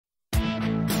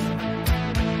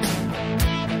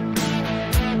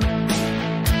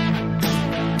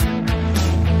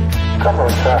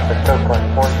Cumberland traffic,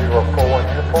 airplane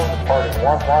 4041 uniform, departing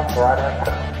 11 glider and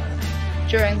clear.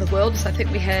 During the Worlds, I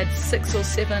think we had 6 or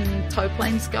 7 tow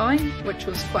planes going, which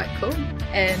was quite cool.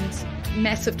 And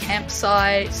massive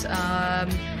campsite,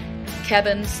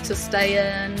 cabins to stay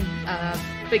in,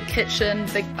 big kitchen,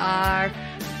 big bar,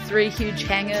 3 huge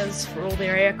hangars for all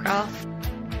their aircraft.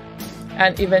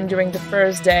 And even during the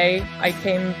first day, I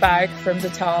came back from the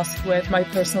task with my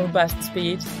personal best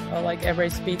speed, like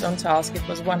average speed on task. It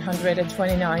was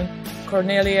 129.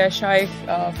 Cornelia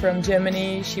Scheich from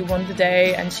Germany, she won the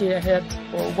day and she hit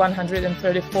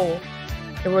 134.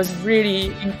 It was really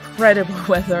incredible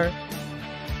weather.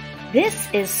 This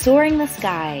is Soaring the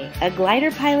Sky, a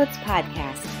glider pilot's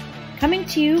podcast, coming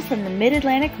to you from the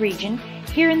Mid-Atlantic region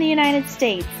here in the United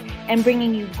States, and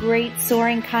bringing you great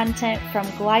soaring content from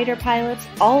glider pilots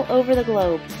all over the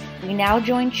globe. We now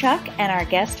join Chuck and our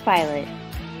guest pilot.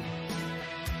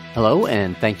 Hello,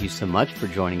 and thank you so much for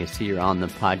joining us here on the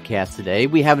podcast today.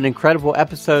 We have an incredible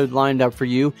episode lined up for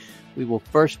you. We will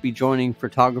first be joining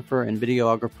photographer and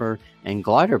videographer and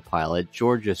glider pilot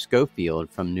Georgia Schofield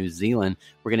from New Zealand.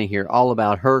 We're going to hear all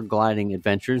about her gliding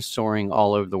adventures, soaring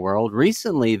all over the world,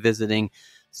 recently visiting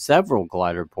several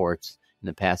glider ports in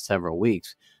the past several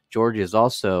weeks. Georgia has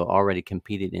also already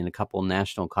competed in a couple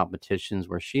national competitions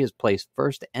where she has placed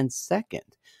first and second.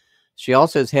 She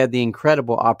also has had the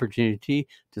incredible opportunity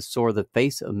to soar the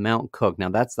face of Mount Cook. Now,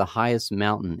 that's the highest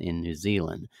mountain in New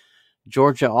Zealand.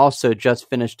 Georgia also just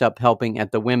finished up helping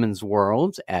at the Women's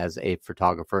Worlds as a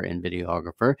photographer and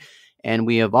videographer, and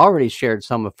we have already shared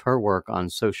some of her work on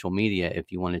social media if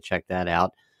you want to check that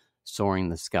out. Soaring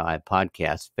the Sky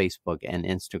podcast, Facebook and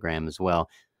Instagram as well.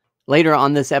 Later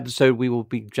on this episode, we will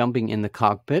be jumping in the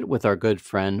cockpit with our good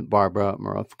friend Barbora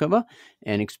Moracova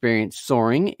and experience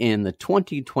soaring in the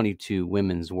 2022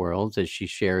 Women's Worlds as she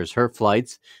shares her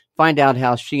flights. Find out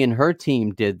how she and her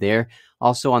team did there.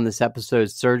 Also on this episode,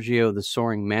 Sergio, the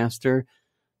soaring master,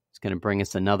 is going to bring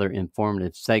us another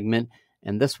informative segment.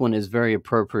 And this one is very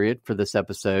appropriate for this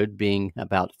episode, being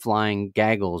about flying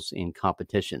gaggles in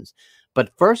competitions.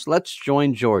 But first, let's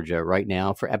join Georgia right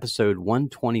now for episode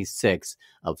 126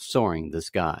 of Soaring the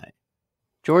Sky.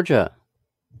 Georgia,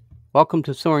 welcome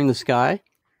to Soaring the Sky.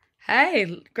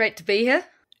 Hey, great to be here.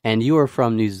 And you are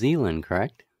from New Zealand,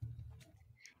 correct?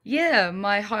 Yeah,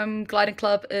 my home gliding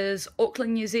club is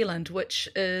Auckland, New Zealand, which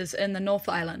is in the North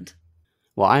Island.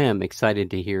 Well, I am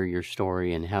excited to hear your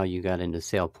story and how you got into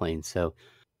sailplanes, so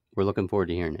we're looking forward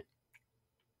to hearing it.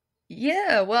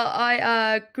 Yeah, well,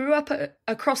 I grew up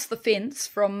across the fence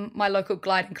from my local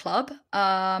gliding club.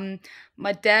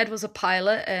 My dad was a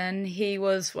pilot and he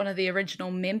was one of the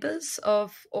original members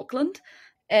of Auckland.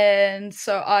 And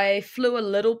so I flew a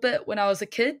little bit when I was a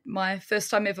kid. My first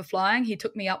time ever flying, he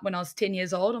took me up when I was 10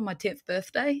 years old on my 10th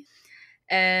birthday.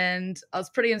 And I was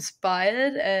pretty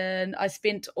inspired, and I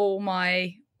spent all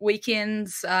my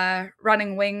weekends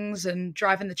running wings and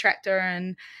driving the tractor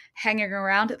and hanging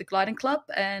around at the gliding club.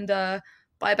 And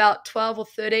by about 12 or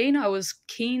 13, I was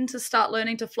keen to start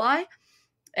learning to fly.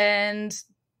 And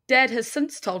Dad has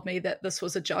since told me that this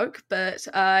was a joke, but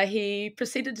he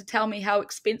proceeded to tell me how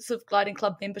expensive gliding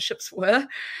club memberships were.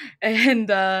 And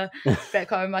back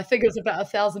home, I think it was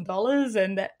about $1,000,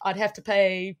 and that I'd have to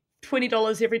pay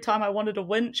 $20 every time I wanted a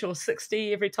winch, or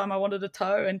 $60 every time I wanted a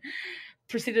tow, and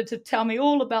proceeded to tell me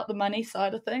all about the money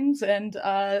side of things. And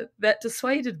that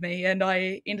dissuaded me, and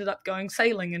I ended up going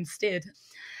sailing instead.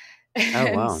 Oh,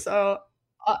 wow. And so,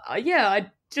 I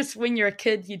just, when you're a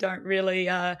kid, you don't really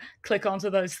click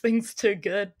onto those things too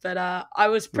good. But I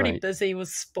was pretty busy with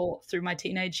sport through my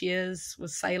teenage years, with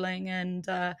sailing, and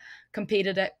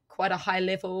competed at quite a high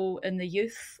level in the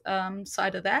youth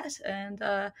side of that.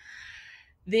 And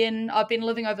then I've been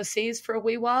living overseas for a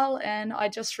wee while, and I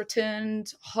just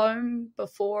returned home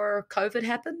before COVID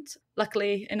happened,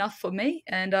 luckily enough for me.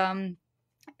 And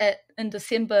in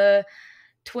December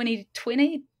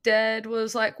 2020, Dad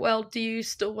was like, well, do you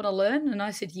still want to learn? And I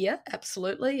said, yeah,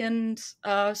 absolutely. And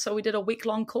so we did a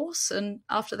week-long course, and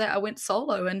after that I went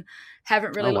solo and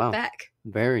haven't really looked back.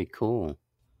 Very cool.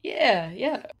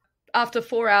 Yeah. After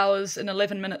 4 hours and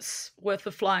 11 minutes worth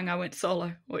of flying, I went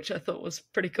solo, which I thought was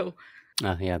pretty cool.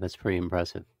 Oh, yeah, that's pretty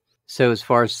impressive. So as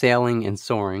far as sailing and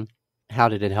soaring, how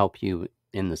did it help you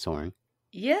in the soaring?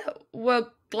 Yeah,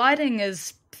 well, gliding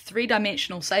is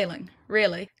 3-dimensional sailing,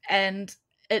 really. And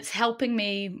it's helping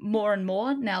me more and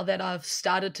more now that I've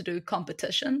started to do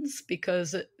competitions,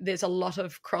 because there's a lot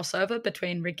of crossover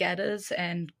between regattas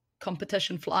and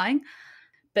competition flying.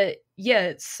 But yeah,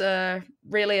 it's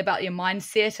really about your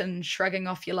mindset and shrugging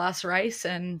off your last race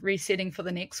and resetting for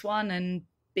the next one, and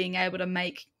being able to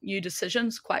make new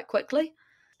decisions quite quickly.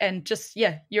 And just,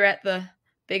 yeah, you're at the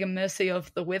begging mercy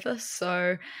of the weather.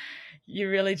 So you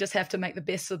really just have to make the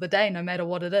best of the day, no matter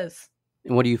what it is.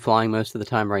 And what are you flying most of the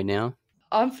time right now?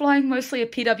 I'm flying mostly a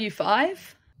PW5,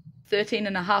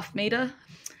 13.5 meter.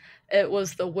 It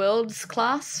was the world's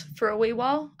class for a wee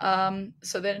while.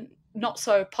 So they're not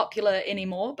so popular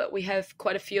anymore, but we have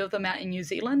quite a few of them out in New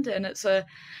Zealand, and it's a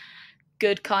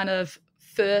good kind of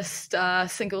first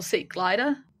single seat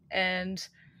glider. And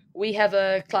we have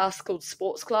a class called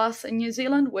sports class in New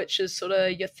Zealand, which is sort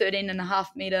of your 13.5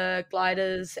 meter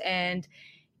gliders and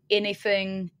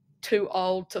anything too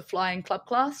old to fly in club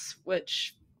class,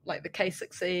 which like the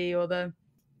K6E or I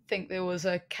think there was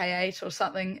a K8 or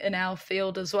something in our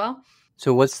field as well.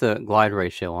 So what's the glide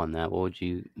ratio on that? What would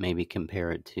you maybe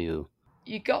compare it to?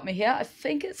 You got me here. I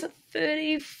think it's a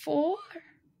 34.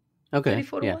 Okay.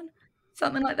 34 to 1.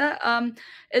 Something like that.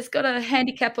 It's got a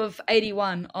handicap of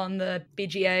 81 on the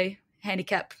BGA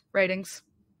handicap ratings.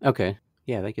 Okay.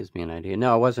 Yeah, that gives me an idea.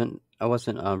 No, I wasn't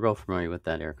real familiar with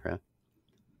that aircraft.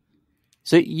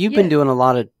 So you've been doing a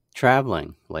lot of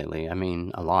traveling lately. I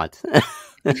mean, a lot.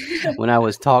 When I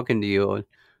was talking to you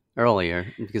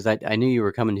earlier, because I knew you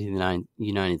were coming to the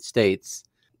United States,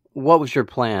 what was your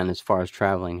plan as far as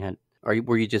traveling?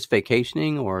 Were you just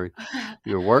vacationing or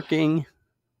you were working?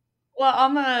 Well,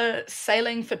 I'm a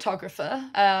sailing photographer,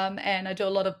 and I do a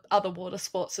lot of other water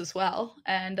sports as well.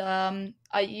 And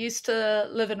I used to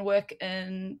live and work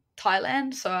in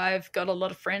Thailand, so I've got a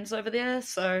lot of friends over there.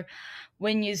 So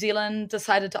when New Zealand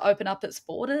decided to open up its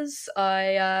borders,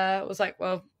 I was like,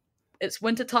 well, it's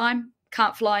winter time,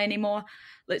 can't fly anymore.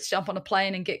 Let's jump on a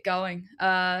plane and get going.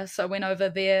 So I went over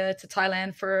there to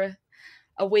Thailand for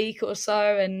a week or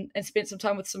so and spent some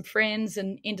time with some friends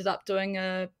and ended up doing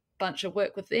a bunch of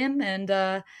work with them.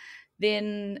 And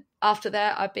then after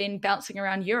that, I've been bouncing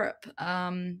around Europe,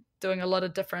 doing a lot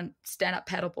of different stand-up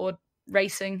paddleboard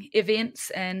racing events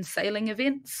and sailing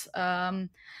events. And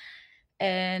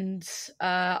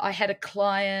I had a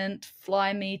client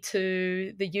fly me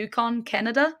to the Yukon,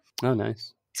 Canada. Oh,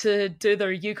 nice. To do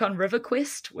the Yukon River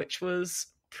Quest, which was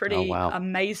pretty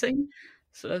amazing.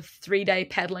 Sort of 3-day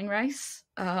paddling race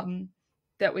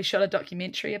that we shot a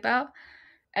documentary about.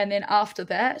 And then after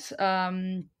that,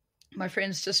 my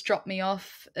friends just dropped me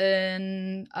off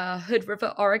in Hood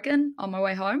River, Oregon on my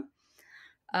way home.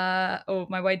 Or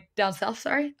my way down south,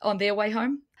 sorry, on their way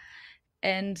home.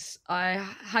 And I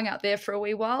hung out there for a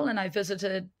wee while and I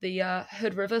visited the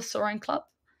Hood River Soaring Club,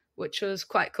 which was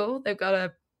quite cool. They've got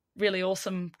a really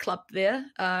awesome club there,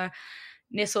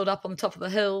 nestled up on the top of the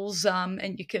hills,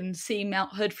 and you can see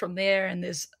Mount Hood from there. And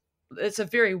it's a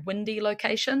very windy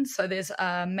location, so there's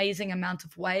an amazing amount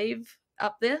of wave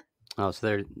up there. Oh, so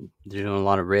they're doing a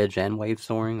lot of ridge and wave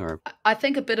soaring, or I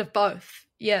think a bit of both.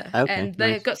 Yeah, okay, and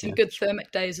they've got some good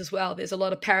thermic days as well. There's a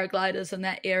lot of paragliders in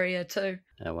that area too.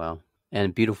 Oh wow, and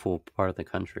a beautiful part of the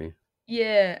country.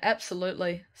 Yeah,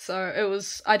 absolutely. So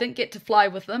I didn't get to fly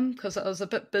with them because I was a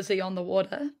bit busy on the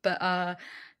water, but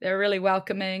they're really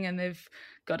welcoming and they've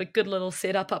got a good little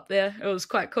setup up there. It was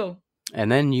quite cool.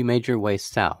 And then you made your way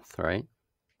south, right?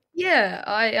 Yeah,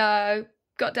 I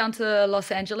got down to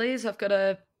Los Angeles. I've got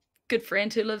a good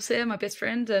friend who lives there, my best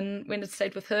friend, and went and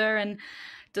stayed with her and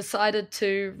decided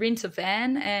to rent a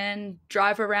van and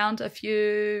drive around a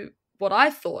few, what I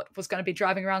thought was going to be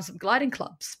driving around some gliding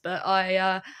clubs. But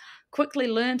I quickly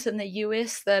learned in the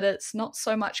US that it's not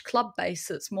so much club-based,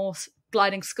 it's more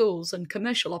gliding schools and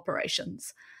commercial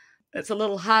operations. It's a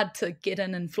little hard to get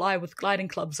in and fly with gliding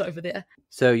clubs over there.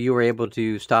 So you were able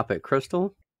to stop at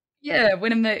Crystal? Yeah,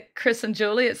 when I met Chris and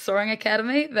Julie at Soaring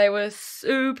Academy, they were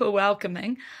super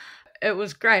welcoming. It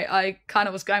was great. I kind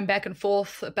of was going back and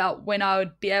forth about when I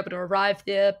would be able to arrive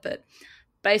there, but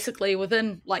basically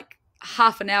within like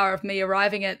half an hour of me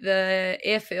arriving at the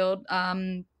airfield,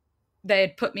 they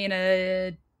had put me in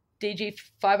a DG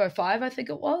 505, I think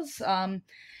it was,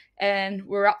 and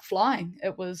we're up flying.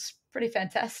 It was pretty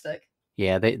fantastic.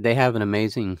 Yeah, they have an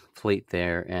amazing fleet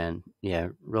there, and yeah,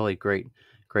 really great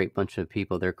bunch of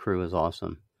people. Their crew is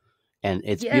awesome, and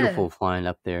it's beautiful flying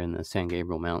up there in the San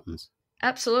Gabriel Mountains.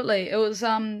 Absolutely. It was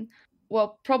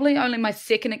probably only my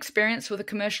second experience with a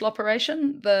commercial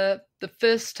operation. The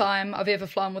first time I've ever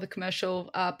flown with a commercial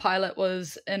pilot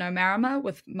was in Omarama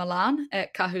with Milan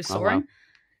at Kahu Soaring. Oh, wow.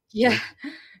 Yeah,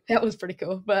 that was pretty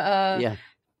cool. But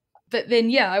but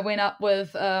then I went up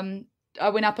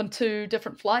on 2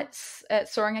 different flights at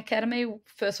Soaring Academy.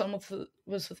 First one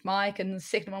was with Mike, and the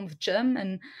second one with Jim,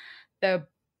 and they were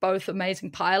both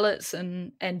amazing pilots,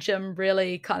 and Jim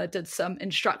really kind of did some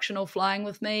instructional flying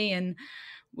with me, and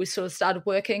we sort of started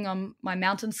working on my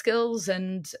mountain skills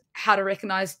and how to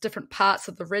recognize different parts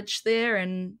of the ridge there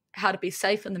and how to be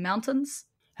safe in the mountains.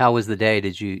 How was the day?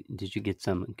 Did you get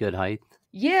some good height?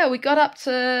 Yeah, we got up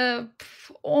to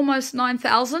almost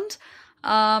 9,000.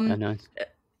 Oh, nice.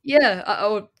 Yeah,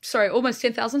 almost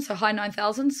 10,000, so high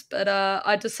 9,000s. But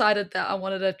I decided that I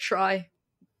wanted to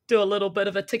do a little bit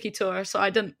of a tiki tour, so I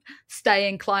didn't stay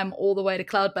and climb all the way to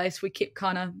cloud base. We kept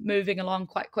kind of moving along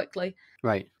quite quickly.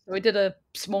 Right. So we did a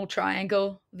small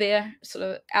triangle there, sort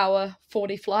of hour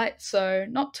 40 flight, so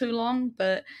not too long,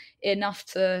 but enough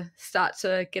to start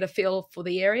to get a feel for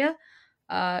the area.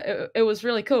 It was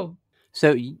really cool.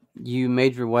 So you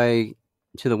made your way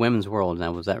to the women's world.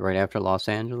 Now, was that right after Los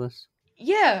Angeles?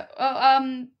 Yeah.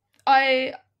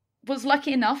 I was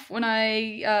lucky enough when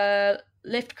I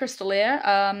left Crystal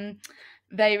Air.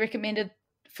 They recommended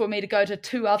for me to go to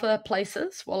 2 other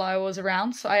places while I was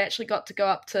around. So I actually got to go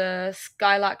up to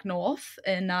Skylark North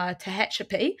in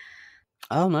Tehachapi.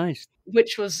 Oh, nice.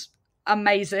 Which was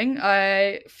amazing.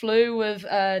 I flew with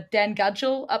Dan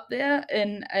Gudgel up there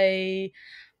in a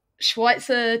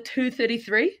Schweitzer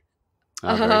 233,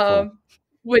 Oh, very cool.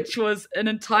 which was an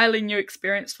entirely new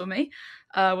experience for me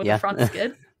with the front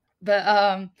skid.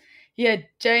 But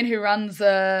Jane, who runs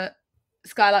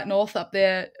Skylark North up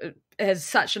there, has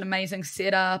such an amazing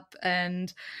setup,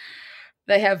 and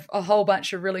they have a whole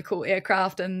bunch of really cool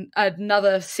aircraft and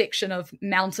another section of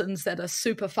mountains that are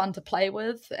super fun to play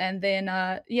with. And then,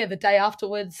 the day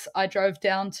afterwards, I drove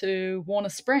down to Warner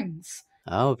Springs.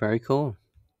 Oh, very cool.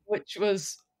 Which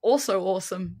was also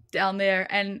awesome down there.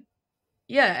 And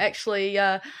actually,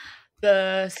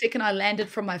 the second I landed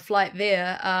from my flight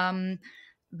there,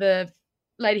 the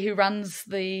lady who runs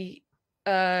the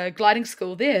gliding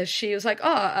school there, she was like,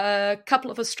 a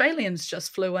couple of Australians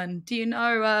just flew in. Do you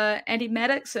know Andy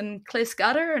Maddox and Claire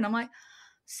Scudder? And I'm like,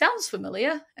 sounds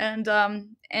familiar. And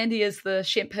Andy is the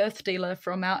Shemp Hearth dealer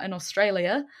from out in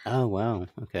Australia. Oh, wow.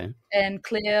 Okay. And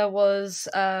Claire was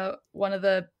one of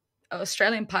the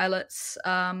Australian pilots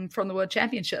from the World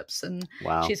Championships, and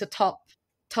wow. She's a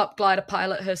top glider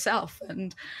pilot herself.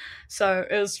 And so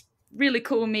it was really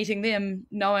cool meeting them,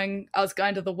 knowing I was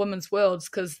going to the women's worlds,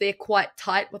 because they're quite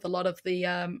tight with a lot of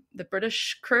the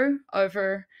British crew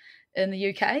over in the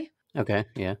UK. Okay,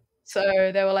 yeah.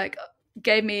 So they were like,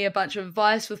 gave me a bunch of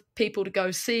advice with people to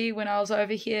go see when I was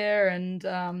over here, and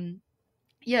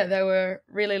they were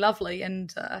really lovely.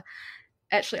 And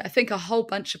actually, I think a whole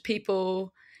bunch of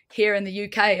people here in the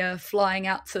UK are flying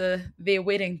out to their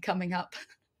wedding coming up.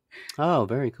 Oh,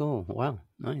 very cool. Wow,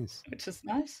 nice. Which is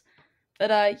nice.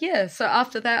 But so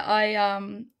after that,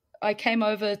 I came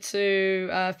over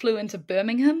to flew into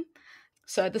Birmingham.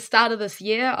 So at the start of this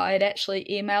year, I had actually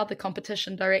emailed the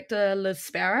competition director, Liz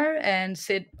Sparrow, and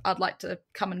said I'd like to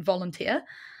come and volunteer.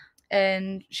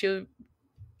 And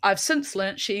I've since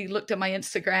learnt, she looked at my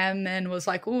Instagram and was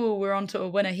like, "Oh, we're on to a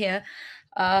winner here."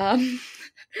 And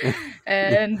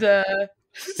gonna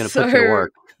put you to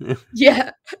work.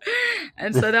 Yeah.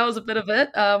 And so that was a bit of it.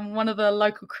 One of the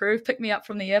local crew picked me up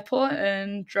from the airport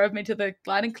and drove me to the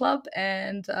gliding club.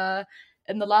 And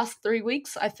in the last 3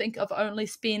 weeks, I think I've only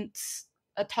spent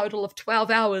a total of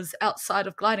 12 hours outside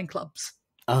of gliding clubs.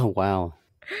 Oh, wow.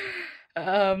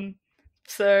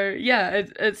 So yeah,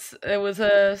 it was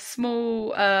a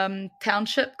small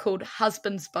township called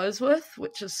Husbands Bosworth,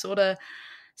 which is sort of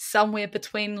somewhere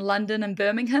between London and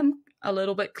Birmingham, a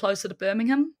little bit closer to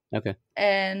Birmingham. Okay.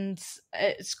 And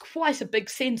it's quite a big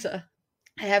centre.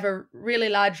 I have a really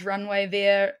large runway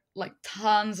there, like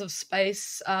tons of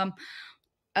space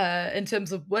in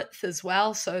terms of width as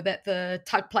well, so that the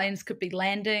tug planes could be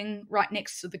landing right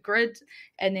next to the grid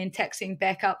and then taxiing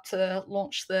back up to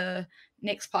launch the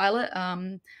next pilot.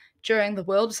 During the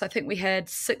Worlds, I think we had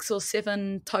 6 or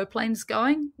 7 tow planes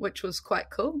going, which was quite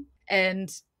cool. And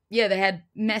yeah, they had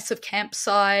massive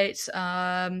campsite,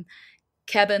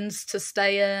 cabins to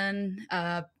stay in,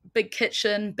 big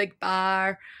kitchen, big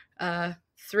bar,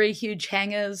 3 huge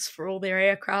hangars for all their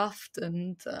aircraft.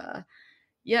 And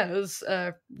it was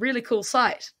a really cool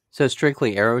site. So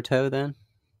strictly aero tow then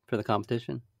for the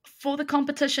competition? For the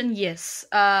competition, yes.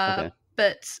 Okay.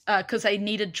 But because they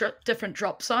needed different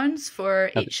drop zones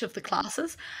for each of the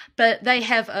classes. But they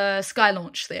have a sky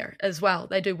launch there as well.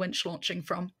 They do winch launching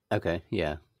from. Okay,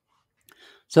 yeah.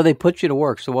 So they put you to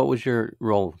work. So what was your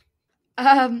role?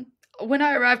 When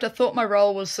I arrived, I thought my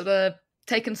role was sort of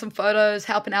taking some photos,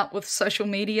 helping out with social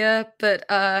media, but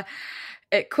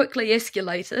it quickly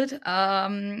escalated.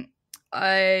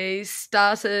 I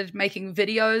started making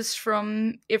videos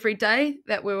from every day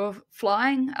that we were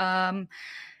flying,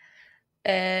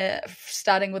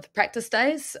 starting with the practice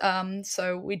days.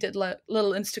 So we did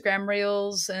little Instagram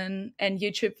reels and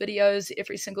YouTube videos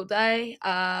every single day.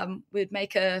 We'd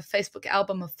make a Facebook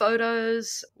album of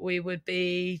photos. We would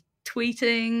be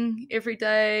tweeting every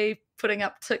day, putting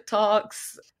up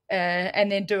TikToks,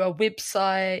 and then do a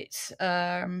website,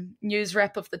 news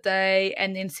wrap of the day,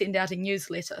 and then send out a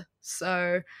newsletter.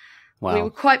 So we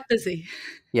were quite busy.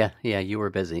 Yeah, you were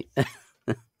busy.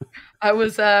 I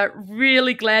was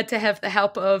really glad to have the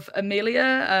help of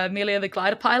Amelia the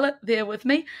glider pilot, there with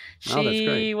me. That's great.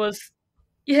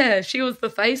 She was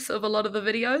the face of a lot of the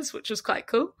videos, which was quite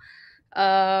cool.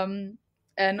 And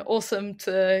awesome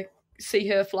to see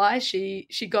her fly. She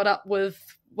got up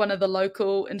with one of the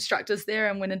local instructors there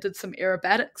and went and did some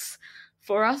aerobatics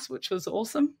for us, which was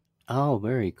awesome. Oh,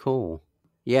 very cool.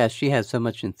 Yeah, she has so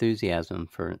much enthusiasm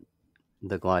for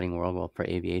the gliding world, well, for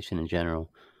aviation in general.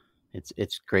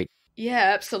 It's great.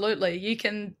 Yeah, absolutely. You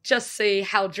can just see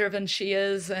how driven she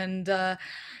is, and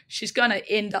she's going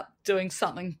to end up doing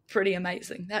something pretty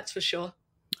amazing. That's for sure.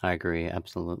 I agree.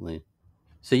 Absolutely.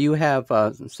 So you have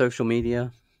social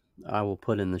media. I will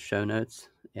put in the show notes,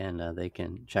 and they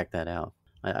can check that out.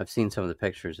 I've seen some of the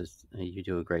pictures. You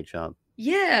do a great job.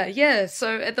 Yeah.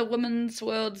 So at the Women's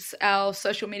Worlds, our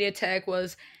social media tag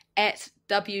was at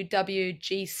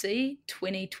WWGC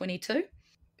 2022.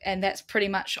 And that's pretty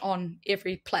much on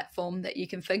every platform that you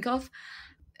can think of.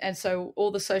 And so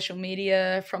all the social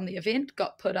media from the event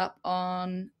got put up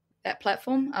on that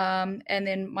platform. And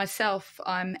then myself,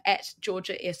 I'm at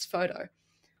Georgia S Photo.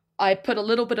 I put a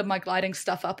little bit of my gliding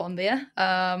stuff up on there,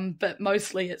 but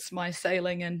mostly it's my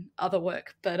sailing and other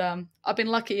work. But I've been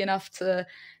lucky enough to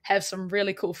have some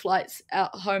really cool flights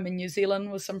out home in New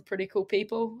Zealand with some pretty cool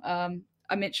people.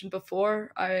 I mentioned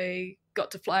before I got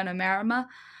to fly on Omarama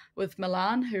with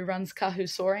Milan, who runs Kahu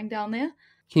Soaring down there.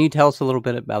 Can you tell us a little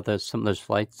bit about some of those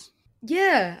flights?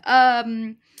 Yeah.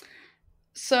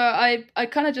 So I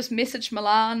kind of just messaged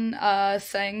Milan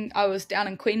saying I was down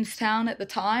in Queenstown at the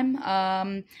time,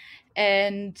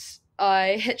 and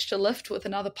I hitched a lift with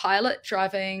another pilot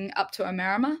driving up to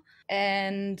Omarama,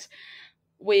 and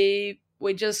we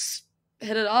just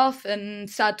hit it off and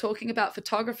started talking about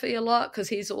photography a lot because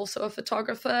he's also a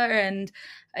photographer. And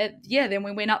then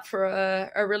we went up for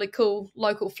a really cool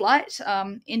local flight,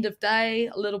 end of day,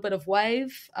 a little bit of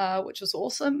wave, which was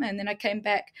awesome. And then I came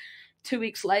back 2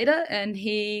 weeks later and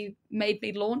he made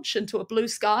me launch into a blue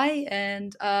sky,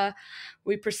 and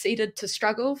we proceeded to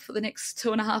struggle for the next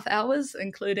 2.5 hours,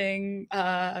 including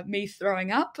me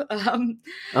throwing up.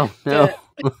 Oh, no.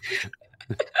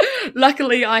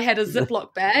 Luckily, I had a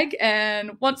Ziploc bag,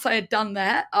 and once I had done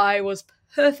that, I was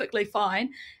perfectly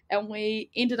fine, and we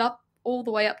ended up all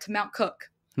the way up to Mount Cook.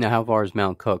 Now, how far is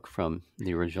Mount Cook from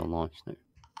the original launch there?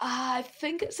 I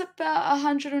think it's about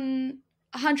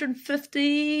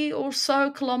 150 or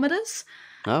so kilometers.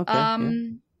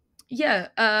 Okay.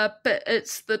 But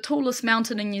it's the tallest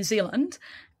mountain in New Zealand,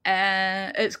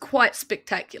 and it's quite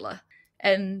spectacular.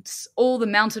 And all the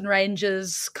mountain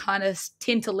ranges kind of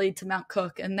tend to lead to Mount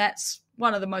Cook, and that's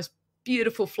one of the most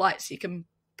beautiful flights you can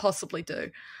possibly do.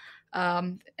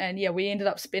 We ended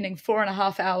up spending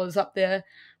 4.5 hours up there.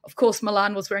 Of course,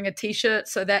 Milan was wearing a T-shirt,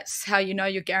 so that's how you know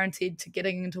you're guaranteed to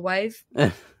getting into wave.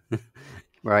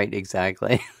 Right,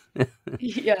 exactly.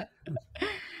 Yeah.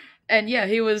 And yeah,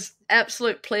 he was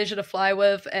absolute pleasure to fly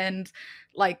with. And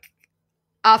like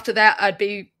after that, I'd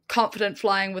be confident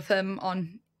flying with him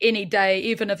on any day,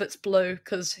 even if it's blue,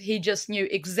 because he just knew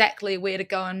exactly where to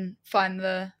go and find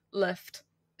the lift.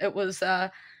 It was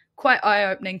quite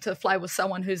eye-opening to fly with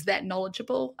someone who's that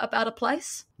knowledgeable about a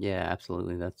place. Yeah,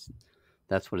 absolutely. That's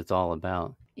what it's all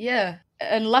about. Yeah,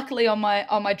 and luckily on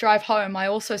my drive home, I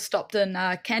also stopped in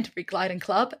Canterbury Gliding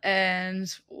Club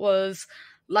and was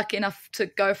lucky enough to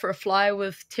go for a fly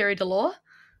with Terry Delore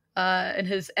in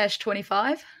his Ash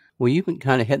 25. Well, you've been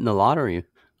kind of hitting the lottery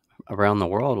around the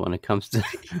world when it comes to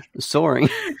soaring.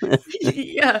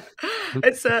 Yeah,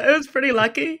 it was pretty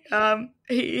lucky.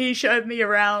 He showed me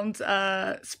around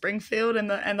Springfield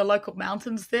and the local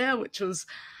mountains there, which was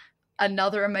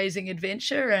another amazing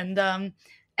adventure. And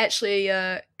actually,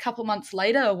 a couple months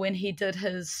later, when he did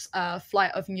his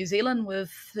flight of New Zealand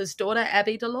with his daughter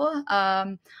Abby Delore,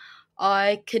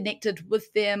 I connected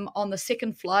with them on the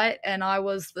second flight, and I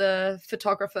was the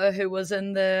photographer who was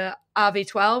in the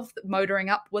RV-12 motoring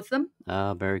up with them.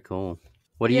 Oh, very cool.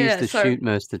 What do you use to shoot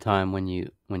most of the time when you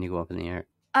go up in the air?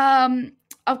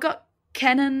 I've got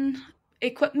Canon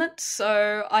equipment,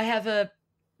 so I have a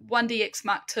 1DX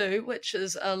Mark II, which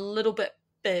is a little bit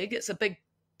big. It's a big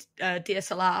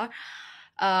DSLR.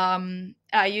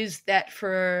 I use that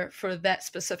for that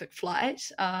specific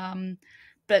flight.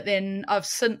 But then I've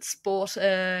since bought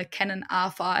a Canon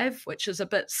R5, which is a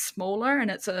bit smaller,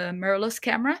 and it's a mirrorless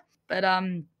camera. But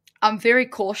I'm very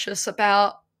cautious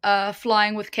about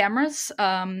flying with cameras.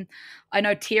 I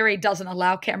know Terry doesn't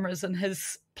allow cameras in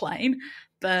his plane,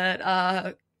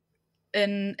 but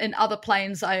in other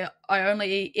planes, I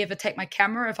only ever take my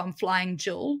camera if I'm flying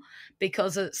dual,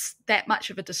 because it's that much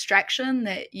of a distraction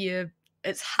that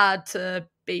it's hard to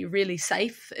be really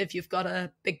safe if you've got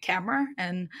a big camera,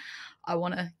 and I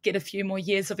want to get a few more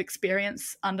years of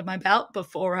experience under my belt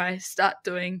before I start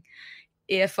doing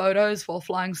air photos while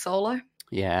flying solo.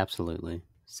 Yeah, absolutely.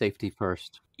 Safety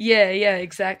first. Yeah,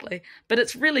 exactly. But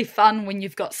it's really fun when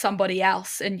you've got somebody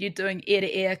else and you're doing air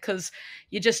to air, because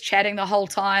you're just chatting the whole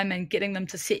time and getting them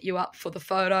to set you up for the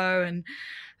photo. And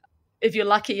if you're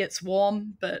lucky, it's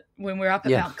warm. But when we're up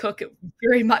at Mount Cook, it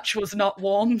very much was not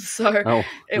warm. So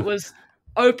it was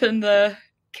open the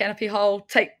canopy hole,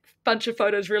 take a bunch of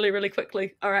photos really, really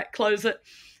quickly. All right, close it.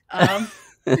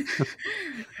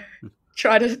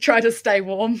 Try to stay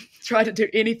warm. Try to do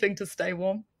anything to stay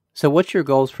warm. So what's your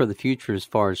goals for the future as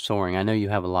far as soaring? I know you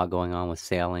have a lot going on with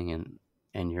sailing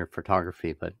and your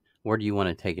photography, but where do you want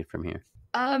to take it from here?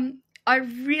 I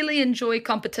really enjoy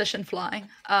competition flying.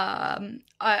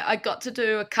 I got to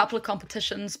do a couple of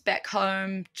competitions back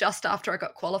home just after I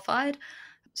got qualified.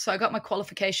 So I got my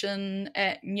qualification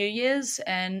at New Year's,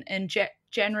 and in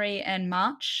January and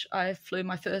March, I flew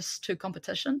my first 2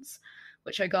 competitions,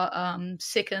 which I got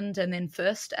second and then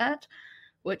first at,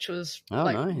 which was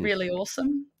nice. Really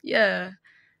awesome. Yeah.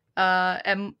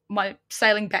 And my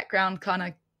sailing background kind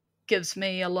of gives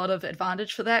me a lot of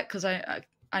advantage for that, because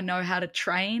I know how to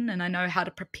train and I know how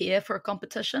to prepare for a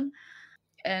competition.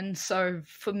 And so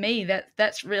for me,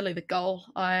 that's really the goal.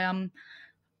 I am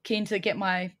keen to get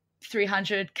my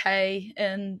 300K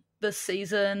in this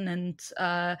season and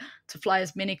to fly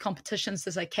as many competitions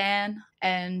as I can,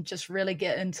 and just really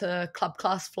get into club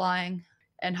class flying.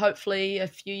 And hopefully a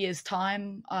few years'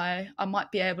 time, I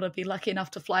might be able to be lucky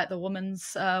enough to fly at the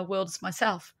women's worlds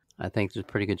myself. I think there's a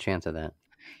pretty good chance of that.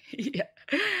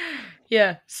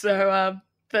 Yeah. So,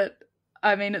 but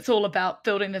I mean, it's all about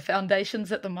building the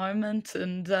foundations at the moment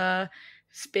and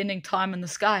spending time in the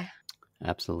sky.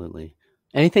 Absolutely.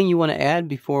 Anything you want to add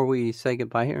before we say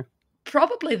goodbye here?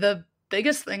 Probably the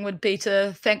biggest thing would be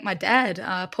to thank my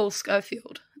dad, Paul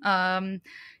Schofield.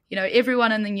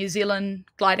 Everyone in the New Zealand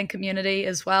gliding community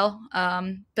as well,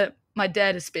 but my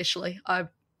dad especially. I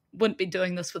wouldn't be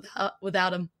doing this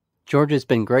without him. George, it's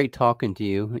been great talking to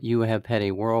you. You have had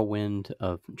a whirlwind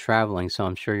of traveling, so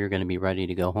I'm sure you're going to be ready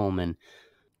to go home and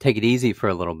take it easy for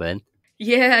a little bit.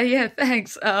 Yeah,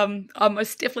 thanks. I'm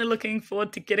most definitely looking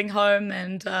forward to getting home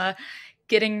and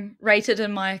getting rated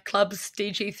in my club's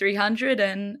DG 300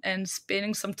 and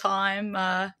spending some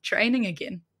time training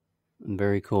again.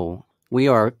 Very cool. We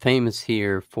are famous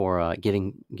here for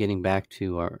getting back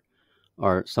to our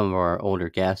some of our older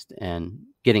guests and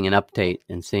getting an update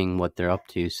and seeing what they're up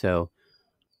to. So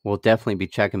we'll definitely be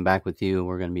checking back with you.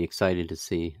 We're going to be excited to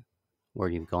see where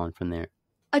you've gone from there.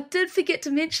 I did forget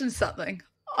to mention something.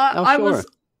 Sure.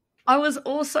 I was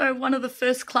also one of the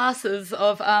first classes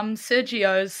of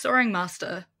Sergio's Soaring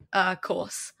Master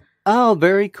course. Oh,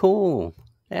 very cool.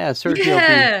 Yeah,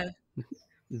 Sergio will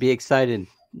be excited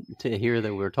to hear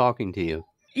that we're talking to you.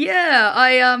 Yeah,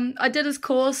 I did his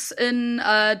course in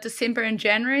December and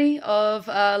January of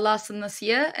this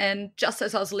year, and just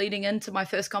as I was leading into my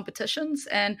first competitions,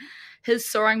 and his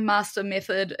Soaring Master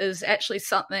method is actually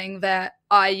something that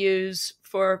I use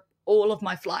for all of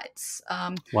my flights.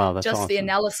 Wow, that's just awesome. The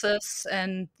analysis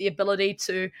and the ability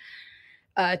to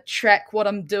track what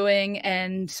I'm doing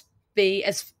and be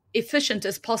as efficient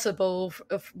as possible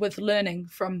with learning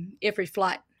from every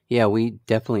flight. Yeah, we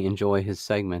definitely enjoy his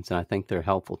segments, and I think they're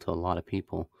helpful to a lot of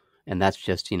people. And that's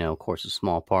just, of course, a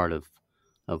small part of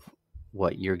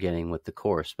what you're getting with the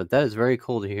course. But that is very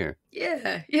cool to hear.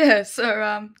 Yeah.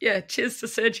 So, cheers to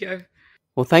Sergio.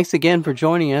 Well, thanks again for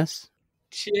joining us.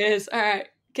 Cheers. All right.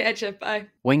 Catch you. Bye.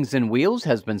 Wings and Wheels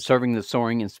has been serving the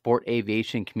soaring and sport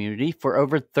aviation community for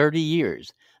over 30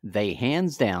 years. They,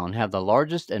 hands down, have the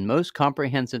largest and most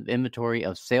comprehensive inventory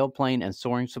of sailplane and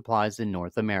soaring supplies in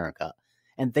North America.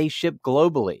 And they ship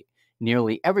globally.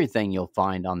 Nearly everything you'll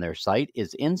find on their site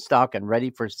is in stock and ready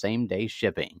for same-day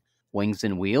shipping. Wings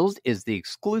and Wheels is the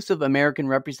exclusive American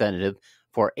representative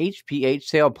for HPH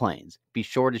sailplanes. Be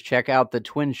sure to check out the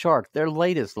Twin Shark, their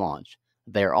latest launch.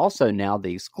 They're also now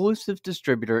the exclusive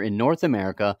distributor in North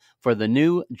America for the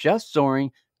new Just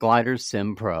Soaring Glider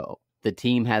Sim Pro. The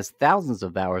team has thousands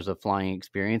of hours of flying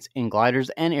experience in gliders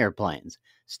and airplanes,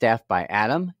 staffed by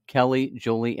Adam, Kelly,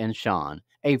 Julie, and Sean.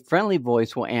 A friendly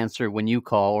voice will answer when you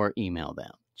call or email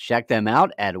them. Check them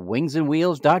out at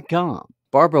wingsandwheels.com.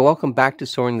 Barbara, welcome back to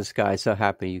Soaring the Sky. So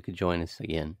happy you could join us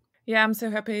again. Yeah, I'm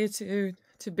so happy to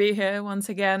be here once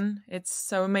again. It's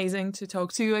so amazing to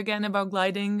talk to you again about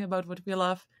gliding, about what we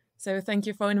love. So thank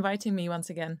you for inviting me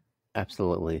once again.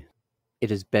 Absolutely.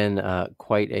 It has been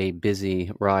quite a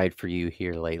busy ride for you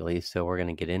here lately, so we're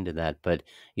going to get into that. But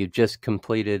you've just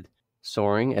completed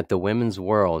Soaring at the Women's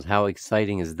World. How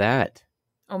exciting is that?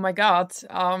 Oh my God.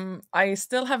 I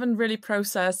still haven't really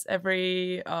processed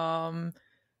every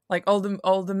like all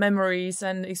the memories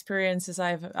and experiences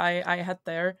I had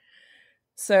there.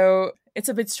 So it's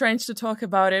a bit strange to talk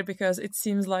about it because it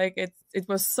seems like it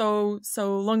was so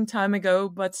long time ago,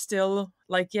 but still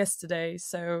like yesterday.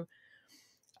 So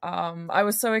I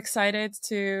was so excited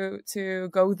to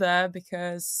go there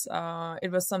because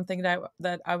it was something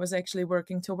that I was actually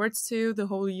working towards to the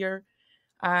whole year,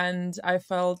 and I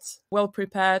felt well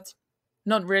prepared.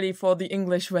 Not really for the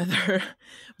English weather,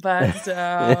 but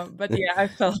yeah, I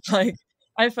felt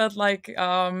like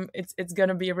it's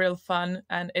gonna be real fun,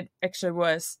 and it actually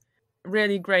was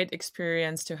really great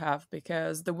experience to have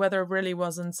because the weather really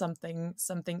wasn't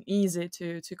something easy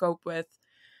to cope with.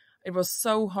 It was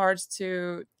so hard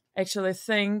to actually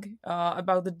think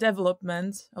about the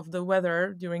development of the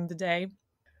weather during the day.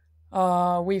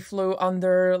 We flew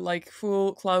under like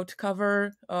full cloud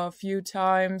cover a few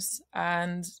times,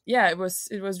 and yeah, it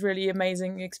was really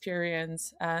amazing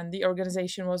experience, and the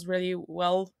organization was really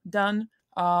well done.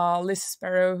 Liz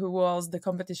Sparrow, who was the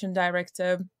competition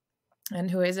director and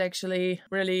who is actually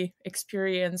really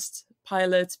experienced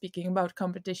pilot speaking about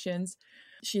competitions,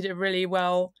 she did really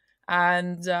well.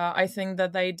 And I think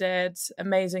that they did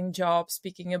amazing job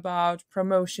speaking about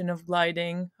promotion of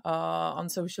gliding on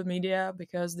social media,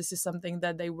 because this is something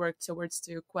that they work towards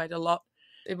to quite a lot.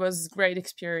 It was great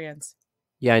experience.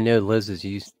 Yeah, I know Liz is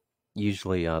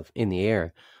usually in the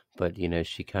air, but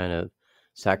she kind of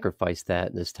sacrificed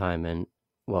that this time and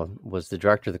was the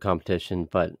director of the competition,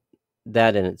 but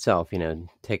that in itself,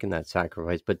 taking that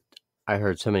sacrifice. But I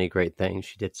heard so many great things.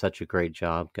 She did such a great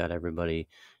job, got everybody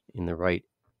in the right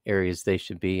areas they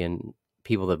should be, and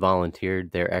people that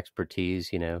volunteered their expertise,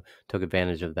 took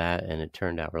advantage of that, and it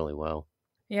turned out really well.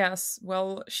 Yes,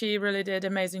 well, she really did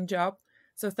amazing job.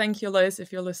 So thank you, Liz,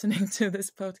 if you're listening to this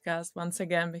podcast once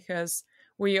again, because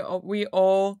we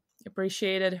all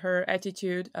appreciated her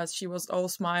attitude, as she was all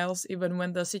smiles, even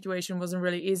when the situation wasn't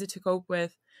really easy to cope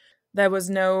with. There was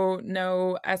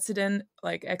no accident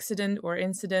or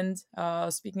incident,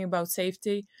 speaking about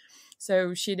safety.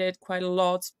 So she did quite a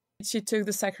lot. She took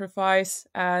the sacrifice,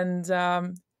 and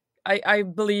I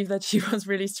believe that she was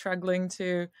really struggling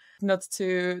to not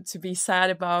to be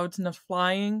sad about not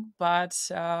flying, but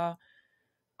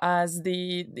as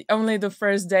the only the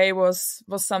first day was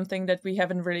something that we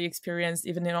haven't really experienced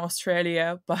even in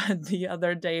Australia, but the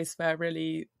other days were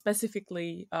really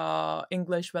specifically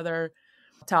English weather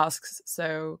tasks.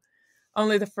 So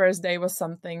only the first day was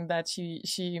something that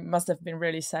she must have been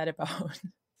really sad about.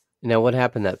 Now, what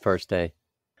happened that first day?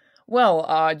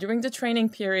 Well, during the training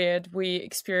period, we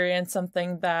experienced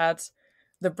something that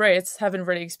the Brits haven't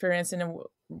really experienced in a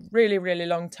really, really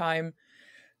long time.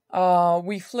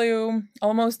 We flew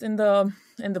almost in the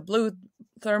blue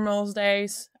thermals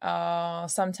days.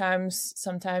 Sometimes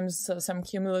some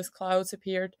cumulus clouds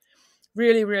appeared.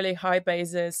 Really, really high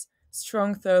bases,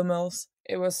 strong thermals.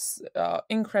 It was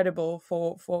incredible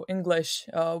for English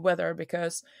weather,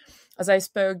 because as I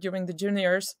spoke during the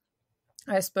juniors,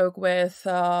 I spoke with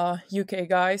UK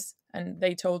guys, and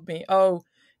they told me, "Oh,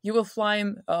 you will fly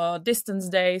distance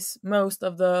days, most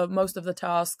of the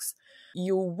tasks.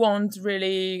 You won't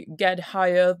really get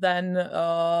higher than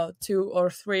 2,000 or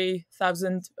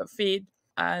 3,000 feet,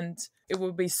 and it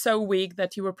will be so weak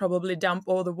that you will probably dump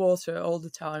all the water all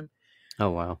the time." Oh,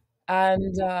 wow.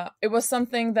 And it was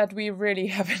something that we really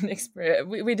haven't experienced.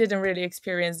 We didn't really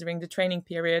experience during the training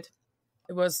period.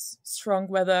 It was strong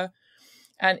weather.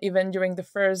 And even during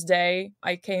the first day,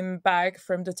 I came back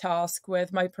from the task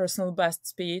with my personal best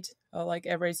speed, like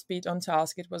average speed on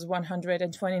task. It was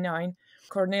 129.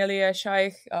 Cornelia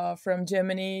Scheich from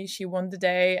Germany, she won the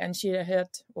day, and she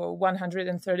hit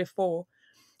 134.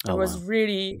 It was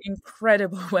really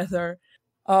incredible weather.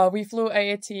 We flew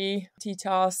AAT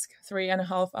task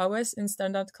 3.5 hours in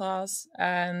standard class,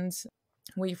 and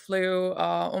we flew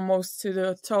almost to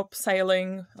the top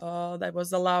sailing that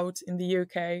was allowed in the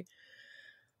UK.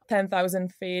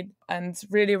 10,000 feet, and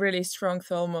really, really strong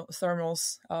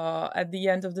thermals. At the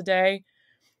end of the day,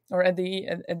 or at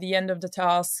the end of the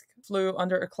task, flew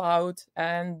under a cloud,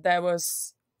 and there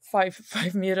was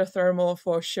 5 meter thermal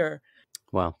for sure.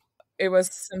 Wow. It was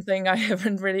something I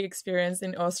haven't really experienced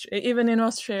even in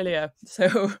Australia.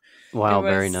 So wow,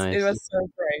 very nice. It was so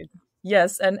great.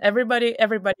 Yes, and everybody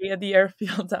at the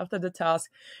airfield after the task,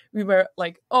 we were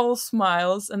like all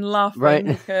smiles and laughing, right.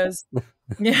 because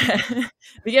Yeah,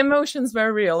 the emotions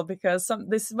were real because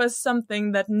this was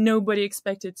something that nobody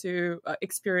expected to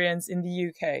experience in the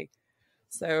UK.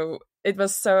 So it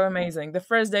was so amazing. The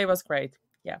first day was great.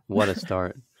 Yeah. What a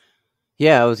start.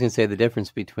 Yeah, I was going to say the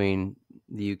difference between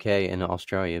the UK and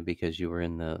Australia, because you were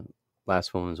in the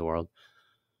last woman's world,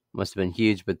 must have been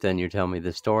huge. But then you're telling me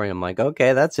this story. I'm like,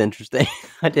 okay, that's interesting.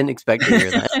 I didn't expect to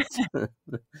hear that.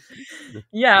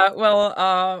 Yeah,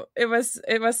 well, it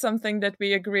was something that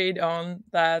we agreed on,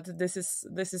 that this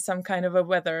is some kind of a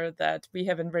weather that we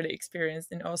haven't really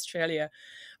experienced in Australia.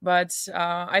 But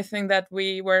I think that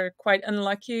we were quite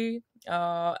unlucky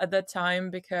at that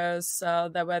time because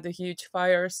there were the huge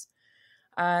fires,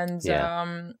 and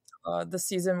Yeah. the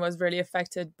season was really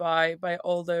affected by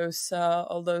all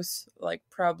those like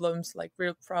problems, like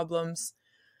real problems.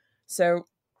 So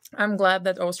I'm glad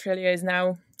that Australia is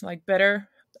now like better,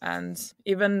 and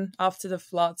even after the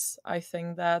floods, I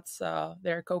think that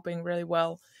they're coping really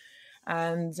well.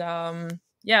 And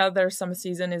yeah, their summer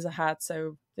season is ahead,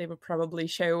 so they will probably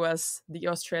show us the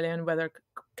Australian weather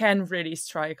can really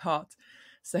strike hard.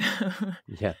 So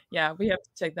Yeah. yeah, we have to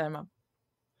check them up.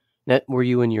 Now, were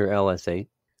you in your LS8?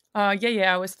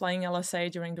 Yeah, I was flying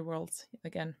LSA during the Worlds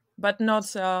again, but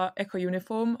not Echo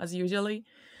uniform as usually.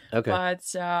 Okay.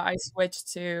 But I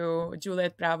switched to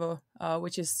Juliet Bravo,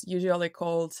 which is usually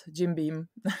called Jim Beam.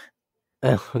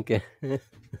 Okay.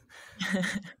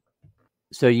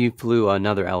 So you flew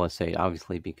another LS8,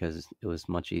 obviously, because it was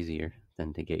much easier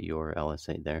than to get your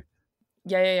LS8 there.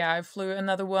 Yeah. I flew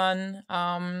another one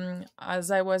as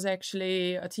I was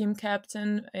actually a team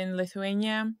captain in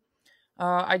Lithuania.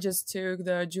 I just took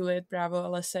the Juliet Bravo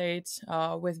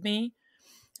LS8 with me.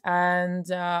 And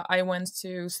I went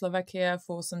to Slovakia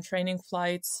for some training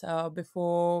flights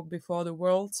before the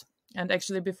World, and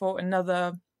actually before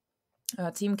another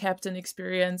team captain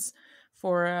experience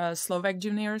for Slovak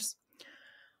juniors.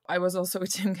 I was also a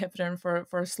team captain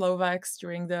for Slovaks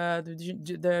during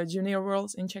the junior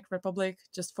Worlds in Czech Republic,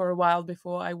 just for a while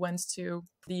before I went to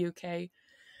the UK.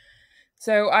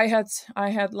 So I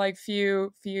had like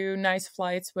few nice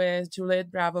flights with Juliet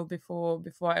Bravo before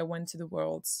I went to the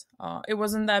Worlds. It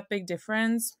wasn't that big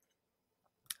difference,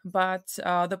 but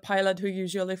the pilot who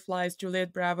usually flies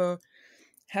Juliet Bravo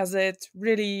has it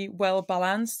really well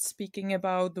balanced, speaking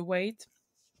about the weight.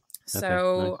 Okay, nice.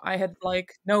 So I had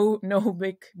like no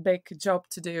big job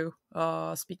to do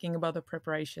speaking about the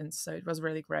preparations. So it was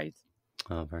really great.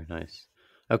 Oh, very nice.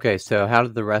 Okay, so how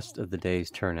did the rest of the days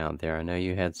turn out there? I know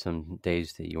you had some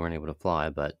days that you weren't able to fly,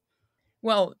 but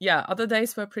Well, yeah, other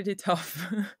days were pretty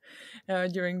tough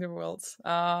during the Worlds.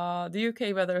 The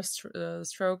UK weather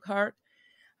struck hard,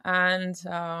 and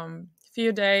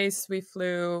few days we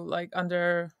flew like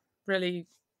under really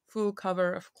full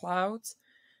cover of clouds.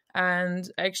 And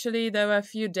actually, there were a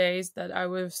few days that I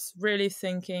was really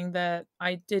thinking that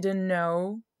I didn't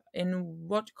know in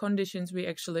what conditions we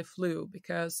actually flew,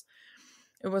 because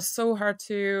it was so hard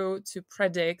to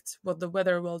predict what the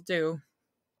weather will do.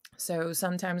 So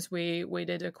sometimes we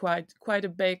did a quite a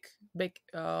big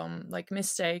like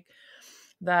mistake,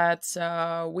 that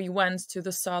we went to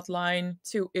the start line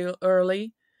too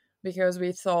early, because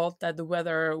we thought that the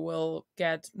weather will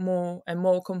get more and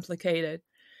more complicated.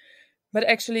 But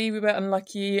actually we were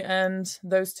unlucky, and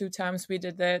those 2 times we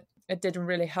did that, it didn't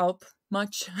really help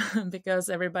much because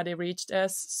everybody reached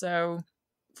us. So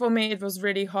for me it was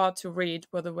really hard to read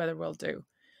what the weather will do.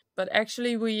 But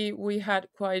actually we had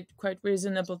quite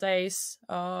reasonable days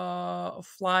of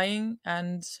flying,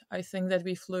 and I think that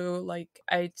we flew like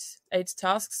eight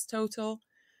tasks total.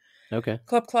 okay.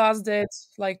 Club class did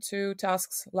like 2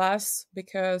 tasks less,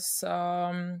 because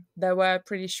there were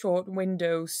pretty short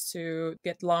windows to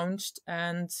get launched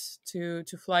and to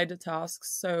fly the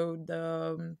tasks. So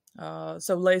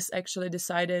so Liz actually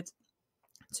decided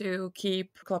to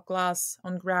keep club class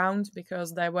on ground,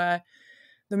 because they were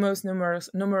the most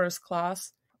numerous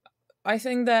class. I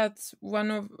think that one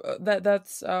of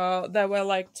there were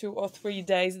like 2 or 3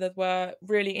 days that were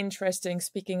really interesting,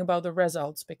 speaking about the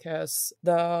results, because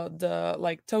the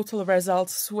like total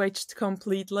results switched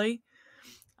completely.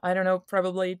 I don't know,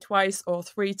 probably twice or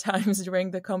 3 times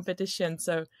during the competition.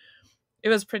 So it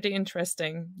was pretty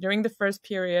interesting. During the first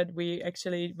period, we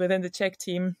actually, within the Czech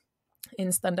team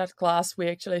in standard class, we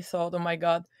actually thought, oh my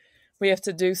god, we have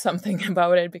to do something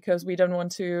about it, because we don't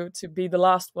want to be the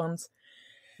last ones.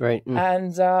 Right.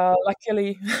 And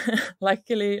luckily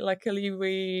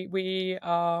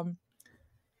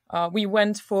we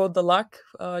went for the luck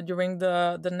during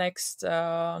the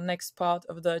next part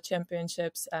of the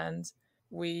championships, and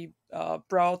we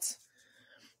brought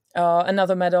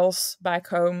another medals back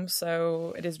home.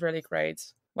 So it is really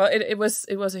great. Well, it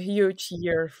was a huge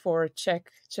year for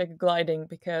Czech gliding,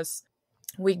 because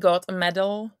we got a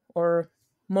medal, or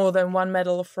more than one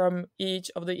medal, from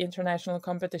each of the international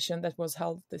competition that was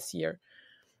held this year.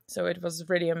 So it was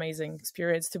really amazing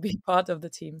experience to be part of the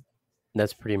team.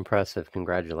 That's pretty impressive.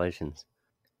 Congratulations.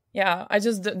 Yeah, I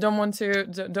just don't want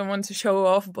to show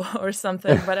off or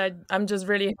something, but I'm just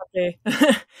really happy.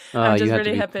 I'm just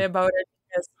really happy about it,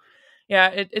 because yeah,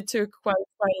 it took quite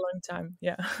a long time.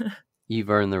 Yeah. You've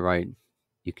earned the right.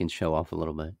 You can show off a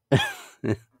little bit.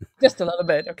 Just a little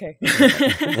bit, okay.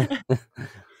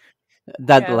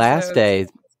 That last day,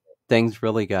 things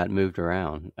really got moved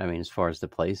around. I mean, as far as the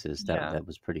places, that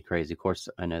was pretty crazy. Of course,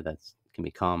 I know that can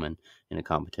be common in a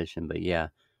competition, but yeah,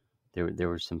 there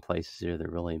were some places there that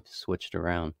really switched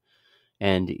around.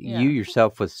 And you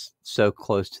yourself was so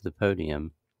close to the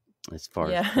podium as far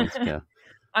as points go.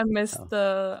 I missed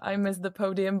the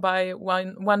podium by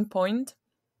one point,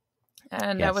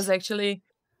 and that was actually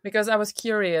because I was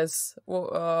curious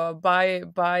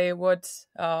by what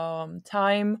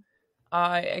time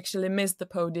I actually missed the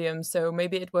podium. So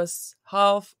maybe it was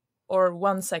half or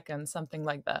 1 second, something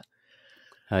like that.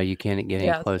 You can't get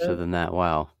any closer than that.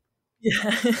 Wow.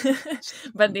 Yeah,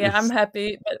 but yeah, I'm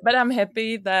happy. But I'm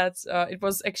happy that it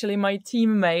was actually my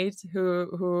teammate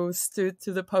who stood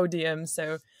to the podium.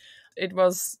 So it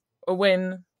was a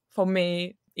win for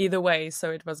me either way.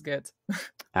 So it was good.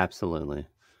 Absolutely.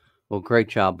 Well, great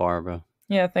job, Barbara.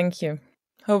 Yeah, thank you.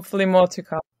 Hopefully more to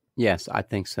come. Yes, I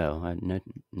think so.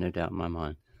 No doubt in my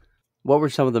mind. What were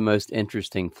some of the most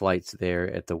interesting flights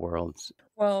there at the Worlds?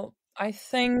 Well, I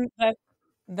think that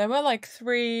there were like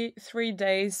three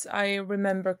days I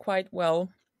remember quite well.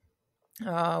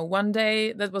 One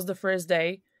day, that was the first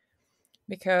day,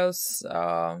 because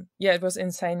it was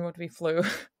insane what we flew.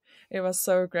 It was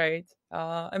so great,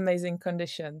 amazing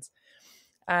conditions.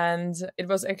 And it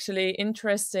was actually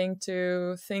interesting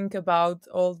to think about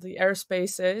all the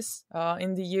airspaces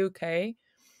in the UK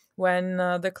when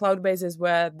the cloud bases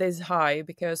were this high,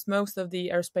 because most of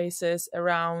the airspaces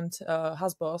around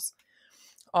Hasbos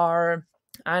are,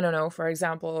 I don't know, for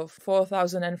example,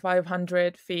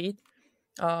 4,500 feet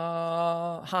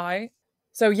high.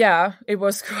 So yeah, it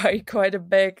was quite a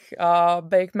big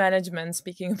management,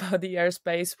 speaking about the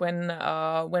airspace,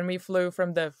 when we flew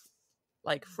from the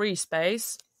free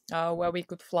space where we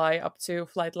could fly up to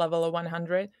flight level of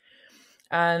 100,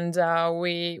 and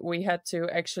we had to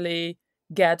actually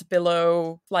get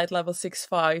below flight level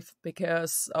 65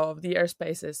 because of the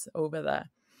airspaces over there,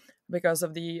 because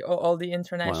of all the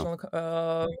international